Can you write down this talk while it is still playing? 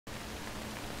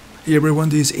Hey everyone,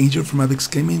 this is Angel from Apex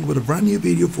Gaming with a brand new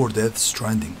video for Death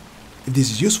Stranding. If this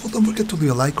is useful, don't forget to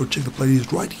leave a like or check the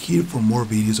playlist right here for more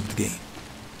videos of the game.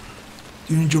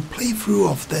 During your playthrough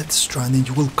of Death Stranding,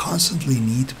 you will constantly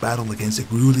need to battle against the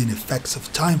grueling effects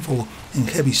of timefall and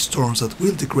heavy storms that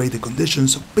will degrade the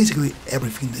conditions of basically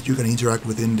everything that you can interact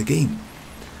with in the game.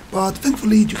 But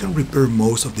thankfully, you can repair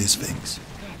most of these things.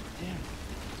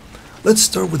 Let's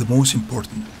start with the most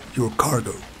important, your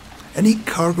cargo. Any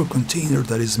cargo container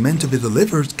that is meant to be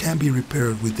delivered can be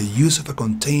repaired with the use of a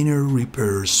container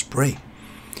repair spray.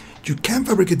 You can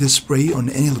fabricate this spray on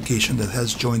any location that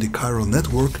has joined the Chiral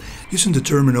Network using the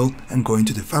terminal and going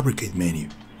to the fabricate menu.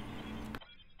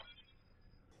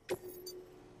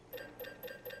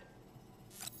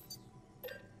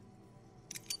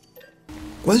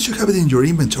 Once you have it in your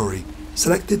inventory,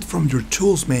 select it from your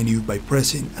tools menu by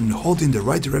pressing and holding the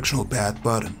right directional pad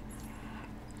button.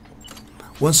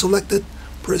 Once selected,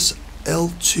 press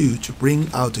L2 to bring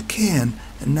out the can,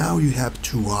 and now you have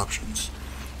two options.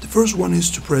 The first one is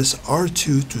to press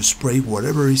R2 to spray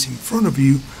whatever is in front of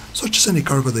you, such as any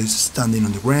cargo that is standing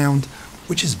on the ground,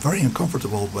 which is very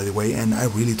uncomfortable by the way, and I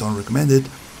really don't recommend it.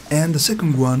 And the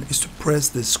second one is to press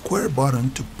the square button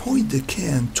to point the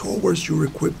can towards your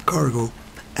equipped cargo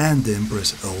and then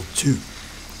press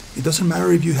L2. It doesn't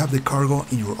matter if you have the cargo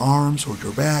in your arms or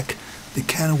your back, the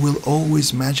can will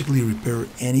always magically repair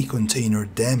any container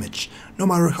damage, no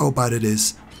matter how bad it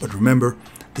is, but remember,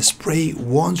 the spray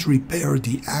won't repair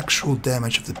the actual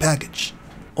damage of the package,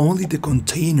 only the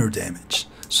container damage.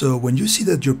 So when you see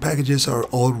that your packages are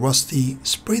all rusty,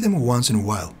 spray them once in a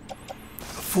while. A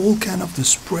full can of the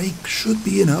spray should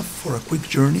be enough for a quick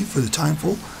journey for the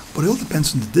timefall, but it all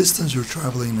depends on the distance you're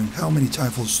traveling and how many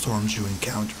timefall storms you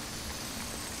encounter.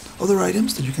 Other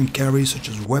items that you can carry, such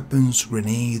as weapons,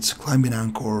 grenades, climbing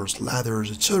anchors, ladders,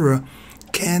 etc.,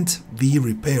 can't be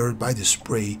repaired by the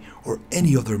spray or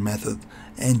any other method,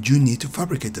 and you need to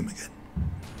fabricate them again.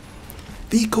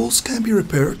 Vehicles can be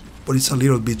repaired, but it's a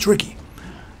little bit tricky.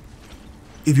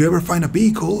 If you ever find a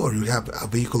vehicle, or you have a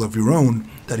vehicle of your own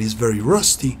that is very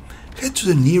rusty, head to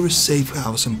the nearest safe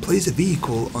house and place the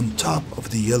vehicle on top of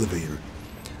the elevator.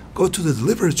 Go to the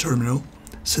delivery terminal,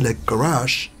 select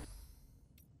Garage,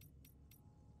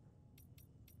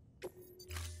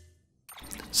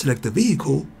 select the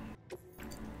vehicle,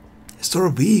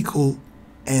 start vehicle,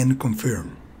 and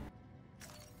confirm.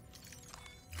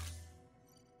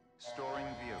 Storing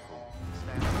vehicle.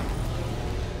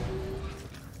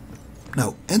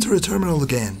 Now enter the terminal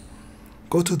again,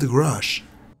 go to the garage,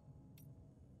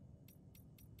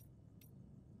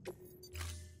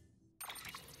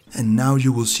 and now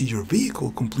you will see your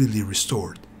vehicle completely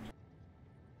restored.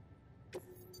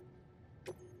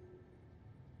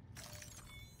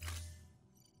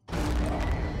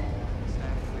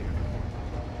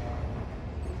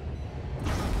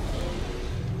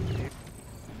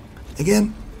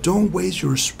 Again, don't waste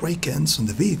your spray cans on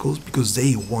the vehicles because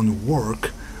they won't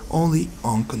work, only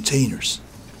on containers.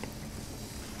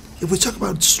 If we talk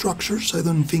about structures, I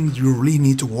don't think you really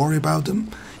need to worry about them.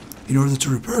 In order to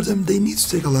repair them, they need to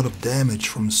take a lot of damage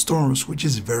from storms, which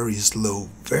is very slow,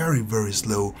 very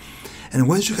slow. And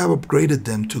once you have upgraded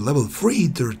them to level 3,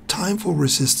 their timefall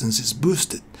resistance is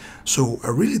boosted. So I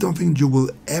really don't think you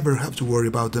will ever have to worry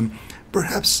about them,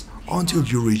 perhaps until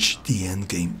you reach the end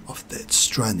game of Death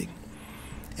Stranding.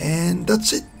 And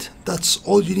that's it. That's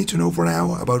all you need to know for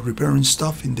now about repairing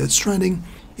stuff in Death Stranding.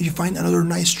 If you find another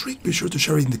nice trick, be sure to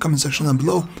share it in the comment section down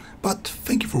below. But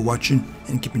thank you for watching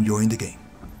and keep enjoying the game.